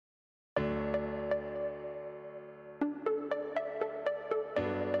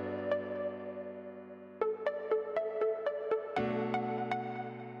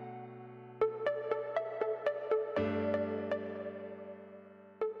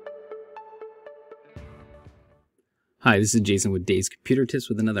Hi, this is Jason with Dave's Computer Tips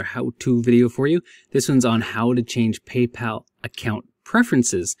with another how-to video for you. This one's on how to change PayPal account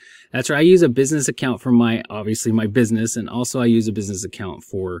preferences. That's right, I use a business account for obviously my business, and also I use a business account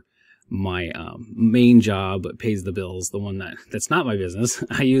for my main job, pays the bills, the one that's not my business.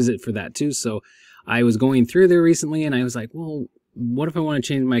 I use it for that too. So I was going through there recently and I was like, well, what if I want to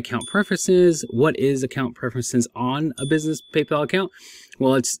change my account preferences? What is account preferences on a business PayPal account?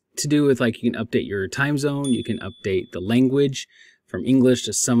 Well, it's to do with, like, you can update your time zone, you can update the language from English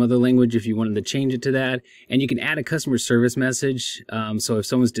to some other language if you wanted to change it to that, and you can add a customer service message. So if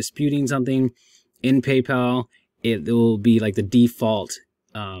someone's disputing something in PayPal, it will be like the default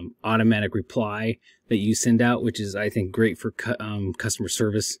automatic reply that you send out, which is, I think, great for customer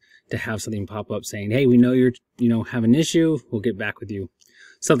service, to have something pop up saying, hey, we know you're have an issue, we'll get back with you,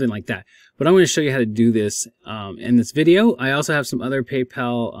 something like that. But I'm going to show you how to do this in this video. I also have some other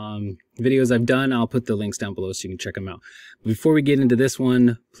PayPal videos I've done. I'll put the links down below so you can check them out. Before we get into this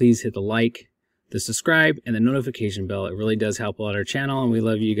one, please hit the like, the subscribe, and the notification bell. It really does help out our channel, and we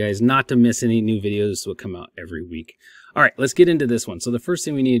love you guys not to miss any new videos that come out every week. All right, let's get into this one. So the first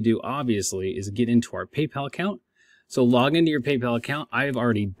thing we need to do, obviously, is get into our PayPal account. So log into your PayPal account. I've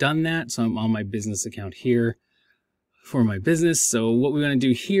already done that, so I'm on my business account here for my business. So what we want to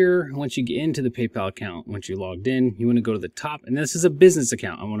do here, once you get into the PayPal account, once you logged in, you want to go to the top, and this is a business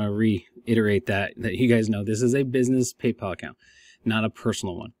account. I want to reiterate that you guys know this is a business PayPal account, not a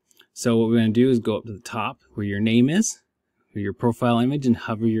personal one. So what we're going to do is go up to the top where your name is, where your profile image, and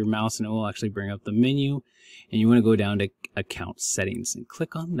hover your mouse and it will actually bring up the menu. And you want to go down to account settings and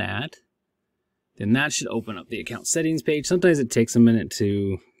click on that. Then that should open up the account settings page. Sometimes it takes a minute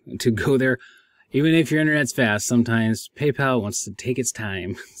to go there. Even if your internet's fast, sometimes PayPal wants to take its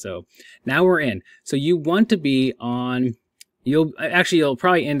time. So now we're in. So you want to be on, you'll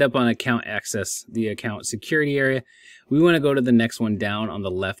probably end up on account access, the account security area. We want to go to the next one down on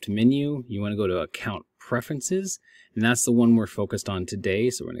the left menu. You want to go to account preferences, and that's the one we're focused on today.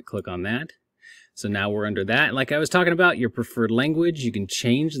 So we're going to click on that. So now we're under that. Like I was talking about, your preferred language, you can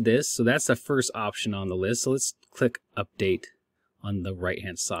change this. So that's the first option on the list. So let's click update on the right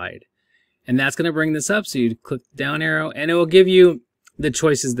hand side. And that's going to bring this up. So you click the down arrow and it will give you the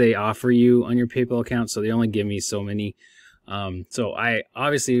choices they offer you on your PayPal account. So they only give me so many. So I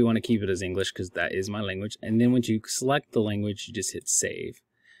obviously want to keep it as English because that is my language. And then once you select the language, you just hit save.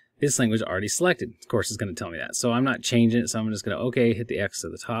 This language is already selected. Of course, it's going to tell me that. So I'm not changing it. So I'm just going to, okay, hit the X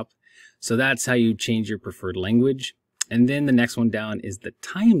at the top. So that's how you change your preferred language. And then the next one down is the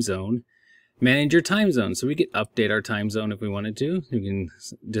time zone. Manage your time zone. So we could update our time zone if we wanted to. You can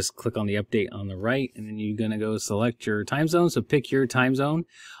just click on the update on the right, and then you're going to go select your time zone. So pick your time zone.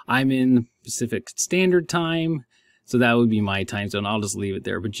 I'm in Pacific Standard Time, so that would be my time zone. I'll just leave it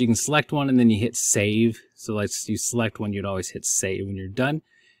there. But you can select one, and then you hit save. So let's you select one, you'd always hit save when you're done.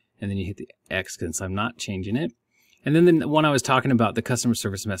 And then you hit the X since I'm not changing it. And then the one I was talking about, the customer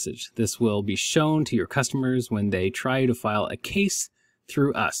service message. This will be shown to your customers when they try to file a case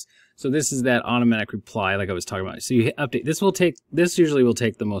through us. So this is that automatic reply like I was talking about. So you hit update. This usually will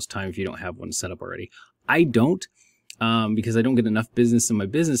take the most time if you don't have one set up already. I don't, because I don't get enough business in my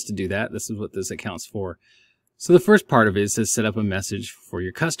business to do that. This is what this account's for. So the first part of it is to set up a message for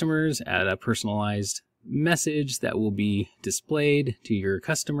your customers, add a personalized message that will be displayed to your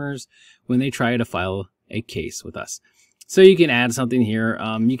customers when they try to file a case with us. So you can add something here.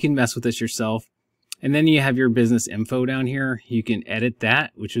 You can mess with this yourself. And then you have your business info down here. You can edit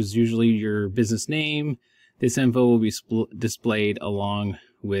that, which is usually your business name. This info will be displayed along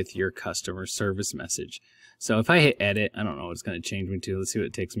with your customer service message. So if I hit edit, I don't know what it's going to change me to. Let's see what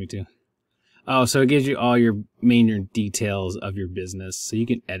it takes me to. Oh, so it gives you all your main details of your business. So you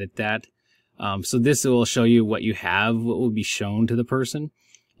can edit that. So this will show you what you have, what will be shown to the person.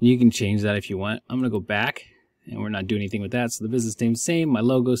 You can change that if you want. I'm going to go back, and we're not doing anything with that. So the business name's the same. My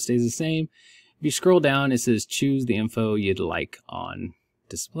logo stays the same. If you scroll down, it says choose the info you'd like on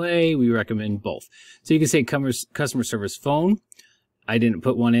display. We recommend both. So you can say customer service phone. I didn't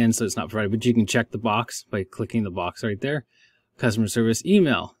put one in, so it's not provided, but you can check the box by clicking the box right there. Customer service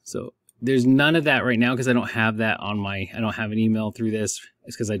email. So there's none of that right now because I don't have that on I don't have an email through this.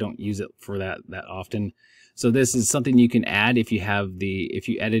 It's because I don't use it for that often. So this is something you can add if you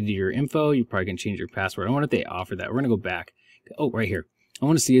edited your info. You probably can change your password. I wonder if they offer that. We're going to go back. Oh, right here. I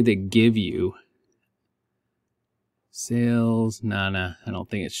want to see if they give you sales. Nah, I don't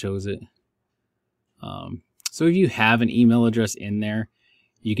think it shows it. So if you have an email address in there,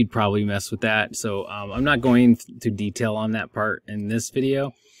 you could probably mess with that. So I'm not going to detail on that part in this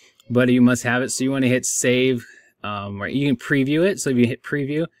video, but you must have it. So you want to hit save. Right, you can preview it. So if you hit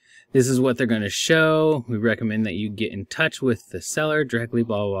preview, This is what they're going to show. We recommend that you get in touch with the seller directly,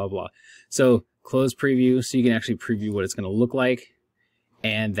 blah, blah, blah. So close preview, so you can actually preview what it's going to look like.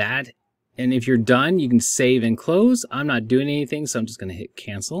 And if you're done, you can save and close. I'm not doing anything, so I'm just going to hit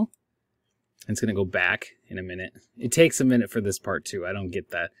cancel. And it's going to go back in a minute. It takes a minute for this part too. I don't get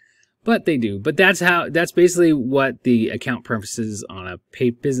that, but they do. But that's basically what the account preferences on a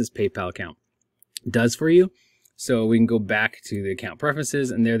business PayPal account does for you. So we can go back to the account preferences,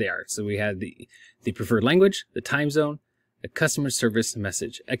 and there they are. So we have the preferred language, the time zone, the customer service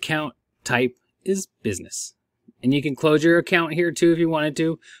message. Account type is business. And you can close your account here too if you wanted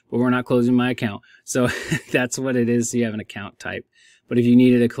to, but we're not closing my account. So that's what it is. So you have an account type. But if you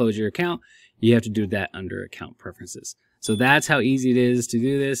needed to close your account, you have to do that under account preferences. So that's how easy it is to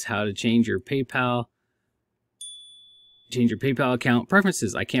do this, how to change your PayPal account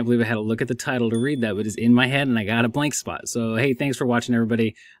preferences. I can't believe I had to look at the title to read that, but it's in my head and I got a blank spot. So, hey, thanks for watching,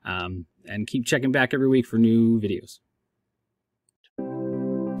 everybody. And keep checking back every week for new videos.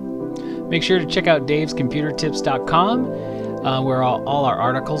 Make sure to check out davescomputertips.com, where all our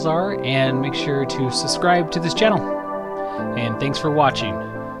articles are, and make sure to subscribe to this channel. And thanks for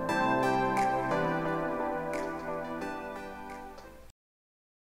watching.